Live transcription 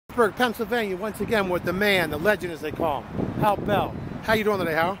Pittsburgh, Pennsylvania, once again with the man, the legend as they call him, Hal Bell. How you doing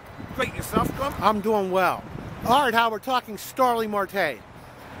today, Hal? Great, yourself, Clum? I'm doing well. All right, Hal, we're talking Starling Marte.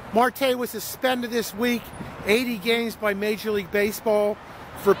 Marte was suspended this week, 80 games by Major League Baseball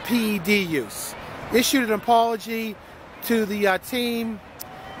for PED use. Issued an apology to the team,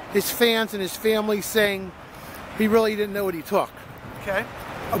 his fans, and his family, saying he really didn't know what he took. Okay.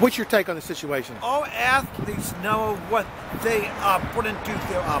 What's your take on the situation? All athletes know what they put into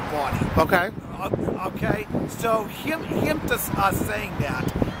their body. Okay. Okay. So him just serving that,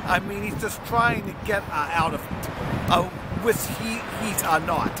 I mean, he's just trying to get out of it, which he's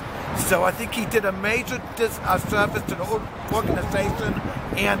not. So I think he did a major disservice to the organization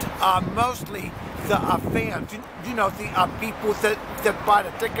and mostly the fans. You know, the people that buy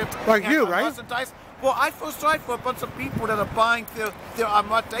the tickets. Like and you, right? Merchandise. Well, I feel sorry for a bunch of people that are buying their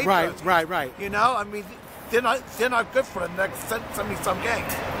Marte jerseys. Right. You know, I mean, they're not good for the next 70-some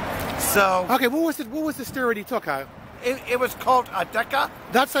games. So okay, what was the steroid he took, Hal? it was called a Deca.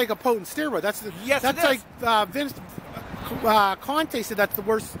 That's like a potent steroid. That's like Vince Conte said that's the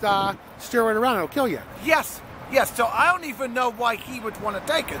worst steroid around. It'll kill you. Yes. So I don't even know why he would want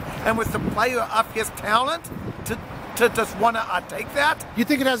to take it. And with the player of his talent, to just want to take that. You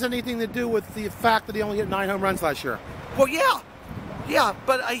think it has anything to do with the fact that he only hit 9 home runs last year? Well, yeah,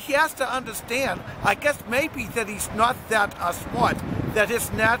 but he has to understand. I guess maybe that he's not that smart. That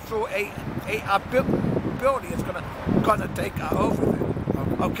his natural ability is gonna take over there.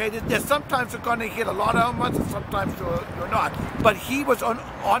 Okay, there's sometimes you're gonna hit a lot of home runs, and sometimes you're not. But he was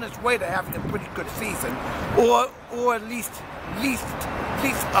on his way to having a pretty good season, or at least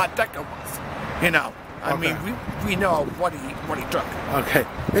Deca was. You know. I mean, we know what he took. Okay.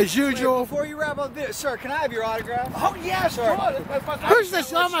 As usual. Wait, before you wrap up this, sir, can I have your autograph? Oh, yeah, sure. Who's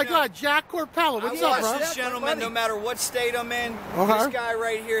this? Oh, my God. Jack Corpella. What's up, bro? This gentleman, no matter what state I'm in, this guy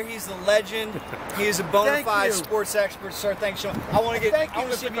right here, he's the legend. He is a bona fide sports expert, sir. Thanks so much. I want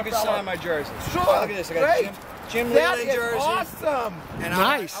to see if you can sign my jersey. Sure. Look at this. I got Jim Lilly jersey. Awesome. And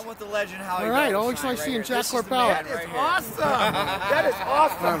nice. I want the legend Howie. All right. Always nice seeing Jack Corpella. That is awesome. That is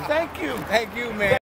awesome. Thank you. Thank you, man.